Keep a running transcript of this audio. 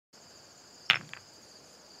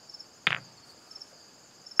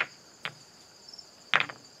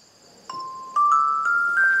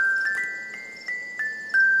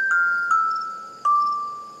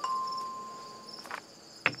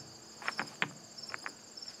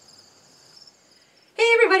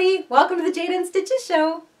everybody! Welcome to the Jayda InStitches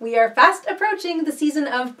show! We are fast approaching the season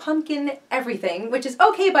of pumpkin everything, which is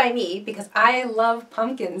okay by me because I love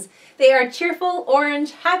pumpkins. They are cheerful,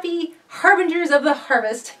 orange, happy harbingers of the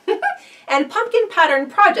harvest. And pumpkin pattern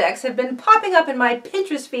projects have been popping up in my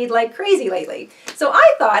Pinterest feed like crazy lately. So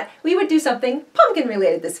I thought we would do something pumpkin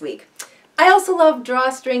related this week. I also love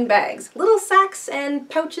drawstring bags. Little sacks and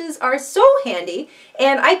pouches are so handy,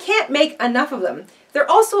 and I can't make enough of them. They're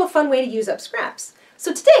also a fun way to use up scraps.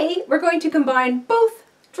 So today we're going to combine both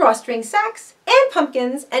drawstring sacks and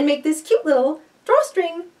pumpkins and make this cute little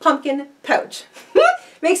drawstring pumpkin pouch.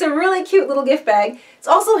 Makes a really cute little gift bag. It's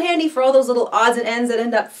also handy for all those little odds and ends that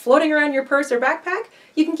end up floating around your purse or backpack.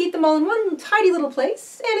 You can keep them all in one tidy little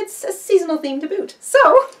place, and it's a seasonal theme to boot. So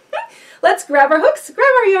let's grab our hooks,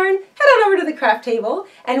 grab our yarn, head on over to the craft table,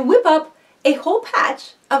 and whip up a whole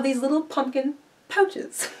patch of these little pumpkin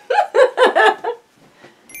pouches.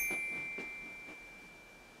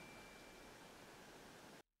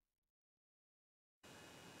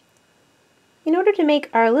 In order to make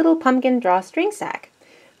our little pumpkin drawstring sack,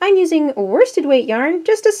 I'm using worsted weight yarn,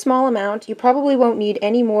 just a small amount. You probably won't need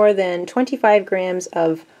any more than 25 grams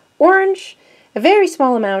of orange, a very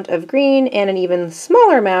small amount of green, and an even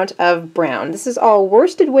smaller amount of brown. This is all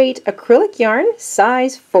worsted weight acrylic yarn,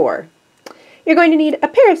 size 4. You're going to need a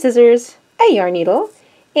pair of scissors, a yarn needle,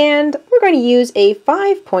 and we're going to use a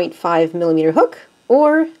 5.5 millimeter hook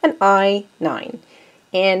or an I-9.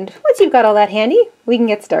 And once you've got all that handy, we can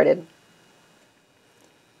get started.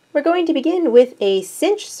 We're going to begin with a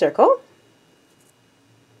cinch circle.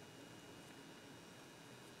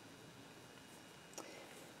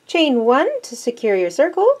 Chain 1 to secure your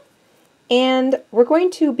circle, and we're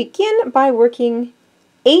going to begin by working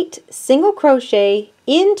 8 single crochet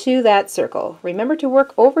into that circle. Remember to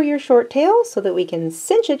work over your short tail so that we can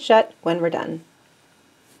cinch it shut when we're done.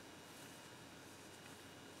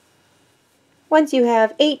 Once you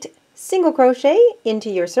have 8 single crochet into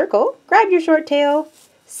your circle, grab your short tail,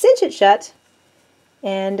 cinch it shut,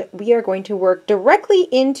 and we are going to work directly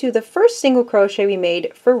into the first single crochet we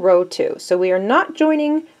made for row 2. So we are not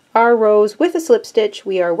joining our rows with a slip stitch,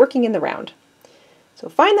 we are working in the round. So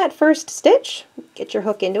find that first stitch, get your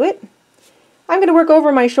hook into it. I'm going to work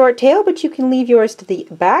over my short tail, but you can leave yours to the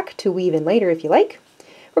back to weave in later if you like.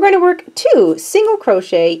 We're going to work 2 single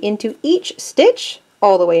crochet into each stitch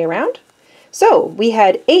all the way around. So we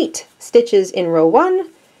had 8 stitches in row 1,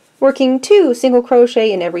 working 2 single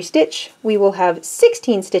crochet in every stitch. We will have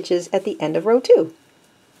 16 stitches at the end of row 2.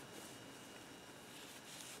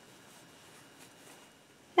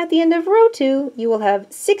 At the end of row 2, you will have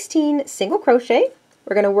 16 single crochet.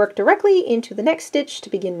 We're going to work directly into the next stitch to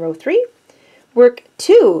begin row 3. Work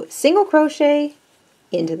 2 single crochet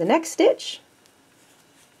into the next stitch,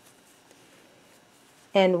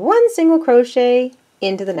 and 1 single crochet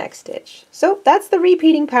into the next stitch. So that's the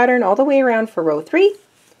repeating pattern all the way around for row 3.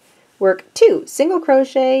 Work 2 single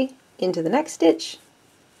crochet into the next stitch,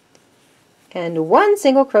 and 1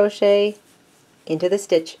 single crochet into the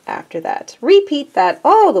stitch after that. Repeat that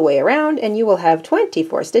all the way around and you will have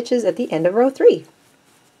 24 stitches at the end of row 3.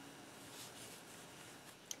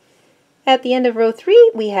 At the end of row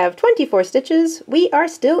 3 we have 24 stitches. We are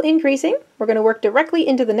still increasing. We're going to work directly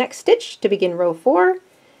into the next stitch to begin row 4.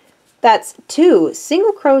 That's 2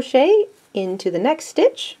 single crochet into the next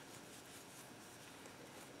stitch,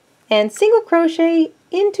 and single crochet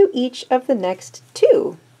into each of the next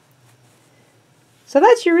 2. So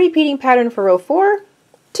that's your repeating pattern for row 4.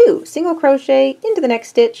 2 single crochet into the next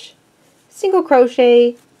stitch, single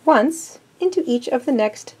crochet once into each of the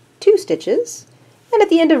next 2 stitches, and at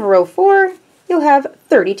the end of row 4 you'll have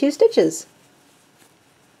 32 stitches.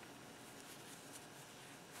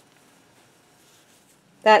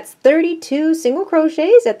 That's 32 single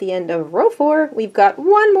crochets at the end of row 4. We've got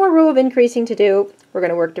one more row of increasing to do. We're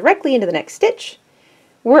going to work directly into the next stitch,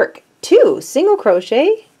 work 2 single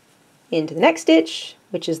crochet into the next stitch,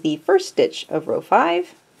 which is the first stitch of row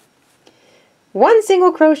 5, 1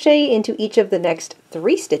 single crochet into each of the next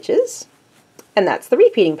 3 stitches, and that's the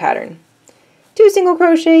repeating pattern. 2 single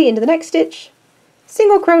crochet into the next stitch,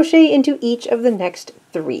 single crochet into each of the next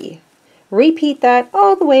 3. Repeat that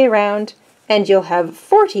all the way around, and you'll have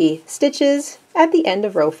 40 stitches at the end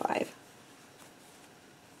of row 5.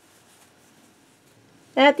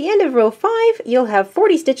 At the end of row 5, you'll have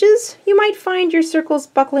 40 stitches. You might find your circles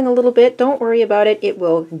buckling a little bit. Don't worry about it. It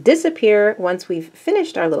will disappear once we've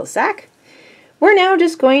finished our little sack. We're now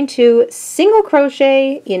just going to single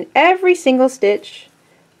crochet in every single stitch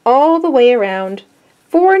all the way around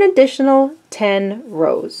for an additional 10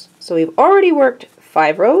 rows. So we've already worked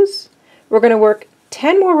 5 rows. We're going to work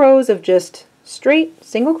 10 more rows of just straight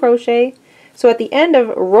single crochet. So at the end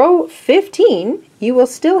of row 15, you will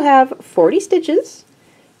still have 40 stitches,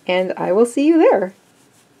 and I will see you there.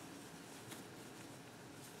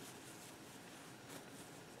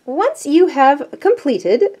 Once you have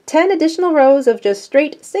completed 10 additional rows of just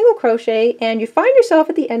straight single crochet and you find yourself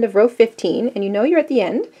at the end of row 15 and you know you're at the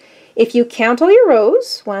end, if you count all your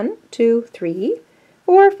rows, 1, 2, 3,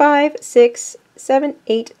 4, 5, 6, 7,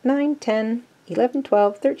 8, 9, 10, 11,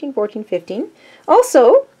 12, 13, 14, 15.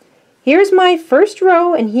 Also, here's my first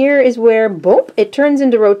row and here is where, boom, it turns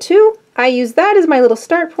into row 2. I use that as my little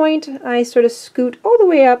start point. I sort of scoot all the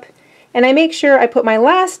way up and I make sure I put my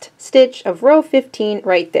last stitch of row 15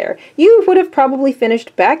 right there. You would have probably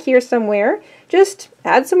finished back here somewhere. Just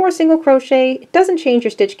add some more single crochet. It doesn't change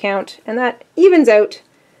your stitch count, and that evens out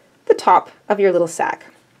the top of your little sack.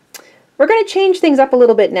 We're going to change things up a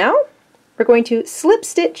little bit now. We're going to slip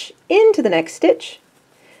stitch into the next stitch.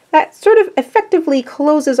 That sort of effectively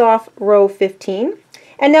closes off row 15.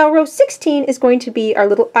 And now row 16 is going to be our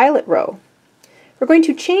little eyelet row. We're going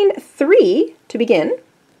to chain 3 to begin.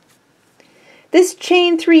 This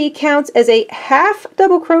chain 3 counts as a half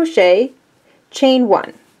double crochet, chain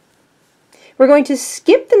 1. We're going to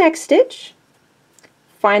skip the next stitch,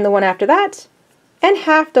 find the one after that, and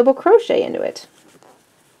half double crochet into it.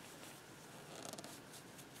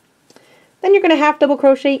 Then you're going to half double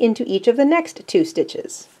crochet into each of the next 2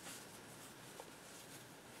 stitches.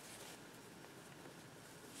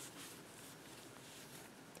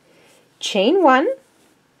 Chain 1,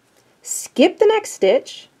 skip the next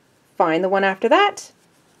stitch, find the one after that,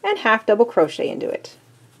 and half double crochet into it.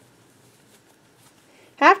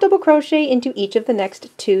 Half double crochet into each of the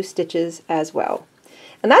next 2 stitches as well.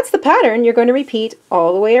 And that's the pattern you're going to repeat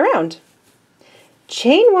all the way around.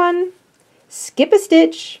 Chain 1, skip a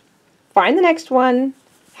stitch, find the next one,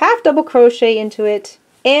 half double crochet into it,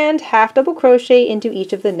 and half double crochet into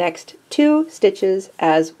each of the next 2 stitches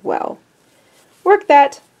as well. Work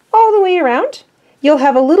that all the way around. You'll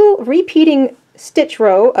have a little repeating stitch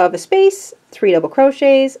row of a space, 3 double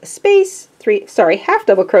crochets, a space, half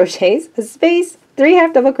double crochets, a space, 3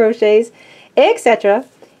 half double crochets, etc.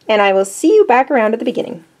 And I will see you back around at the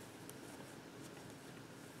beginning.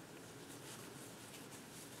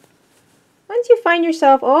 Once you find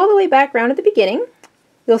yourself all the way back around at the beginning,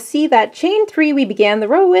 you'll see that chain 3 we began the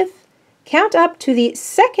row with, count up to the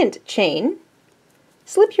second chain,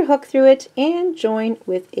 slip your hook through it, and join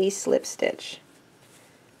with a slip stitch.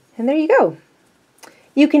 And there you go.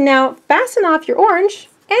 You can now fasten off your orange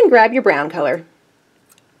and grab your brown color.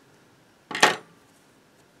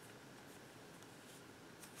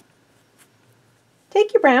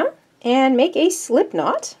 Take your brown and make a slip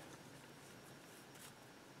knot.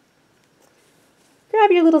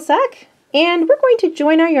 Grab your little sack and we're going to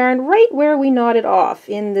join our yarn right where we knotted off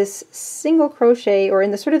in this single crochet, or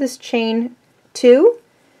in the sort of this chain 2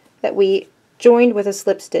 that we joined with a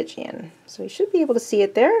slip stitch in. So you should be able to see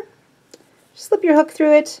it there. Slip your hook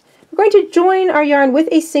through it. We're going to join our yarn with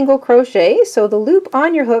a single crochet, so the loop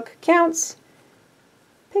on your hook counts.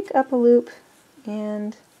 Pick up a loop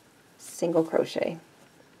and single crochet.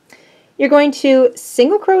 You're going to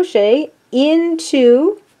single crochet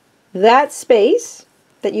into that space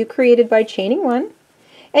that you created by chaining 1,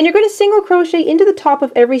 and you're going to single crochet into the top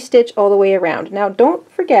of every stitch all the way around. Now don't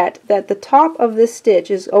forget that the top of this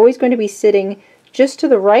stitch is always going to be sitting just to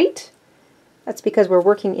the right. That's because we're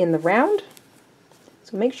working in the round.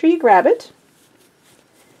 So make sure you grab it.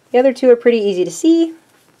 The other 2 are pretty easy to see.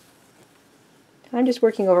 I'm just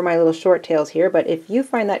working over my little short tails here, but if you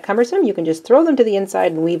find that cumbersome, you can just throw them to the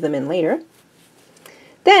inside and weave them in later.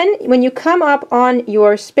 Then, when you come up on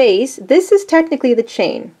your space, this is technically the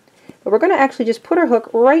chain, but we're going to actually just put our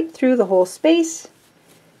hook right through the whole space,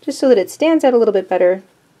 just so that it stands out a little bit better.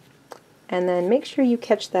 And then make sure you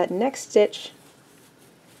catch that next stitch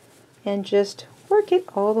and just work it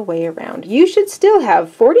all the way around. You should still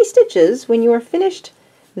have 40 stitches when you are finished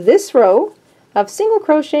this row of single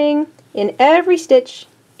crocheting in every stitch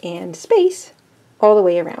and space all the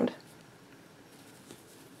way around.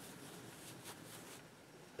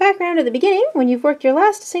 Back around at the beginning, when you've worked your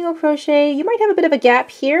last single crochet, you might have a bit of a gap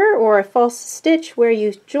here or a false stitch where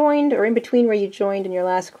you joined, or in between where you joined in your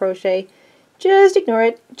last crochet. Just ignore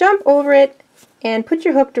it, jump over it, and put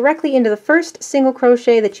your hook directly into the first single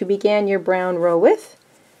crochet that you began your brown row with,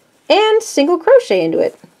 and single crochet into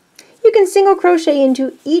it. You can single crochet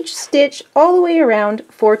into each stitch all the way around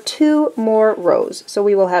for 2 more rows. So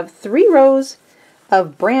we will have 3 rows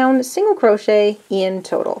of brown single crochet in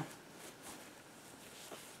total.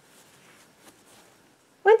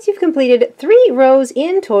 Once you've completed 3 rows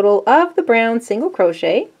in total of the brown single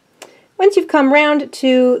crochet, Once you've come round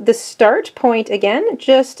to the start point again,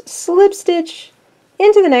 just slip stitch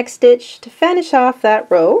into the next stitch to finish off that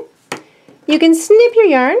row. You can snip your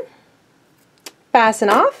yarn, fasten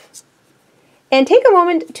off, and take a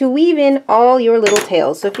moment to weave in all your little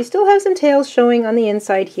tails. So if you still have some tails showing on the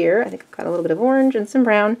inside here, I think I've got a little bit of orange and some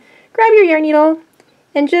brown, grab your yarn needle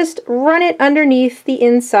and just run it underneath the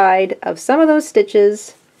inside of some of those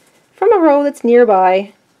stitches from a row that's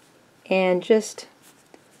nearby, and just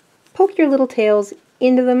poke your little tails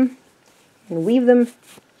into them and weave them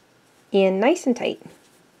in nice and tight.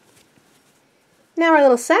 Now our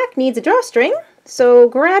little sack needs a drawstring, so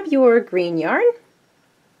grab your green yarn,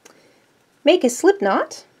 make a slip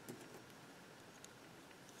knot,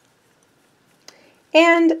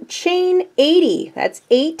 and chain 80. That's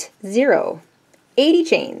 80. 80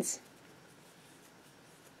 chains.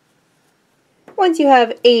 Once you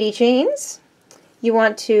have 80 chains, you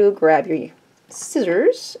want to grab your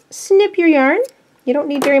scissors, snip your yarn. You don't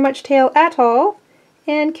need very much tail at all,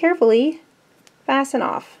 and carefully fasten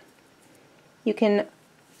off. You can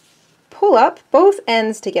pull up both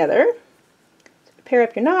ends together, pair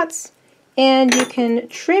up your knots, and you can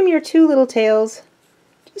trim your two little tails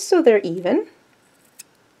just so they're even.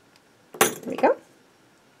 There we go.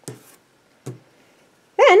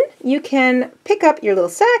 Then you can pick up your little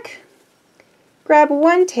sack, grab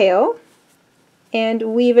one tail,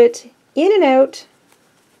 and weave it in and out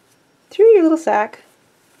through your little sack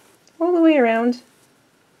all the way around.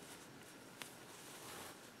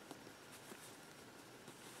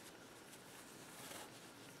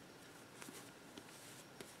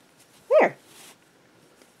 There.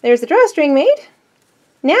 There's the drawstring made.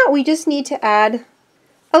 Now we just need to add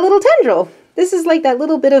a little tendril. This is like that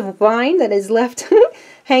little bit of vine that is left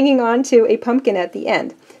hanging on to a pumpkin at the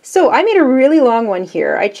end. So I made a really long one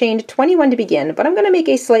here. I chained 21 to begin, but I'm going to make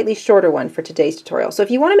a slightly shorter one for today's tutorial. So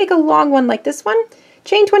if you want to make a long one like this one,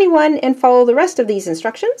 chain 21 and follow the rest of these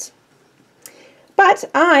instructions. But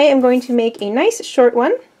I am going to make a nice short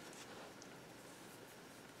one.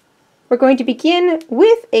 We're going to begin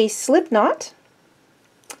with a slip knot.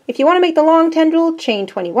 If you want to make the long tendril, chain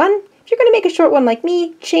 21. If you're going to make a short one like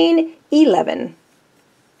me, chain 11.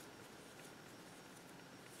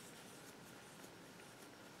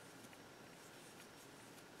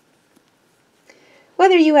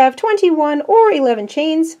 Whether you have 21 or 11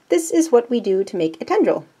 chains, this is what we do to make a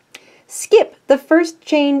tendril. Skip the first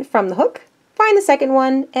chain from the hook, find the second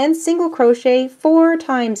one, and single crochet 4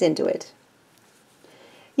 times into it.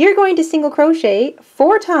 You're going to single crochet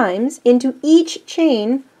 4 times into each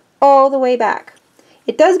chain all the way back.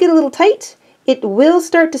 It does get a little tight. It will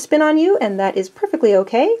start to spin on you, and that is perfectly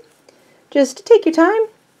okay. Just take your time,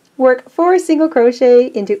 work 4 single crochet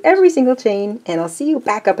into every single chain, and I'll see you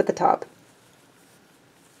back up at the top.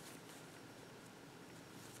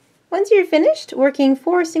 Once you're finished working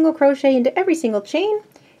 4 single crochet into every single chain,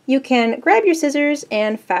 you can grab your scissors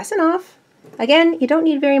and fasten off. Again, you don't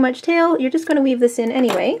need very much tail, you're just going to weave this in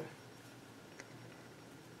anyway.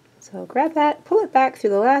 So grab that, pull it back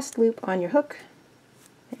through the last loop on your hook.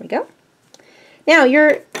 There we go. Now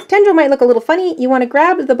your tendril might look a little funny. You want to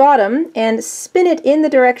grab the bottom and spin it in the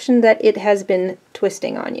direction that it has been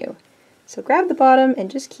twisting on you. So grab the bottom and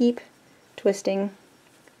just keep twisting.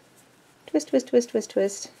 Twist, twist, twist, twist,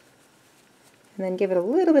 twist. And then give it a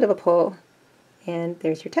little bit of a pull, and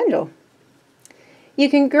there's your tendril. You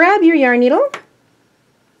can grab your yarn needle,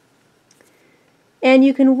 and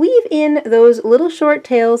you can weave in those little short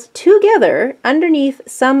tails together underneath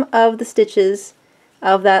some of the stitches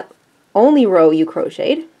of that only row you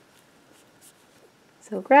crocheted.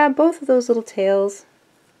 So grab both of those little tails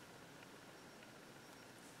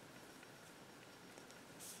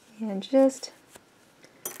and just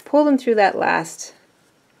pull them through that last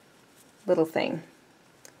little thing.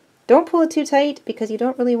 Don't pull it too tight because you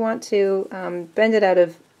don't really want to bend it out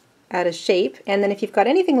of shape. And then if you've got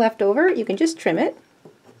anything left over, you can just trim it.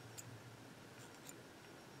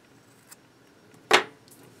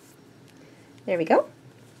 There we go.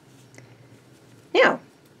 Now,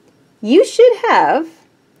 you should have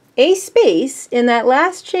a space in that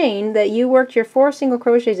last chain that you worked your 4 single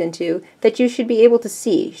crochets into that you should be able to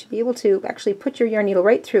see. You should be able to actually put your yarn needle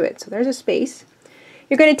right through it. So there's a space.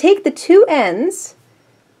 You're going to take the 2 ends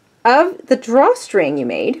of the drawstring you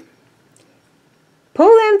made,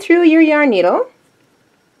 pull them through your yarn needle,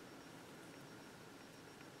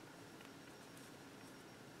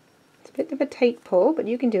 it's a bit of a tight pull, but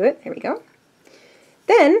you can do it. There we go.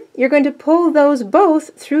 Then you're going to pull those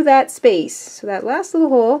both through that space. So that last little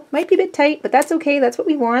hole might be a bit tight, but that's okay, that's what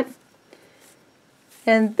we want.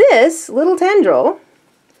 And this little tendril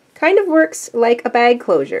kind of works like a bag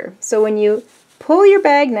closure. So when you pull your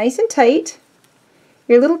bag nice and tight.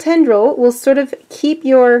 Your little tendril will sort of keep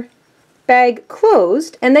your bag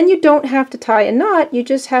closed, and then you don't have to tie a knot, you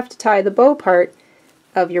just have to tie the bow part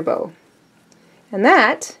of your bow. And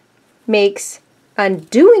that makes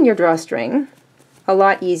undoing your drawstring a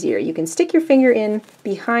lot easier. You can stick your finger in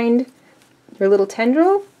behind your little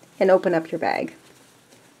tendril and open up your bag.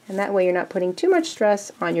 And that way you're not putting too much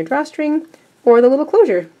stress on your drawstring or the little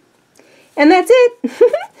closure. And that's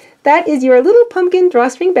it! That is your little pumpkin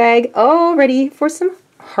drawstring bag all ready for some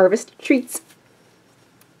harvest treats.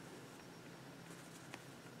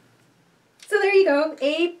 So there you go,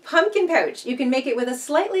 a pumpkin pouch. You can make it with a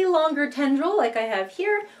slightly longer tendril like I have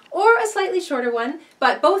here, or a slightly shorter one,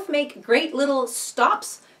 but both make great little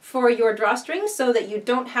stops for your drawstring so that you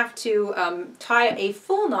don't have to tie a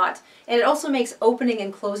full knot, and it also makes opening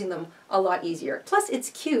and closing them a lot easier. Plus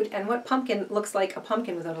it's cute, and what pumpkin looks like a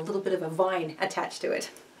pumpkin without a little bit of a vine attached to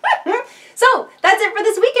it? So that's it for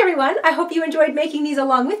this week, everyone. I hope you enjoyed making these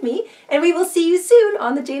along with me, and we will see you soon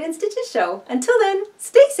on the Jayda InStitches show. Until then,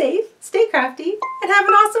 stay safe, stay crafty, and have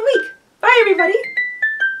an awesome week. Bye, everybody.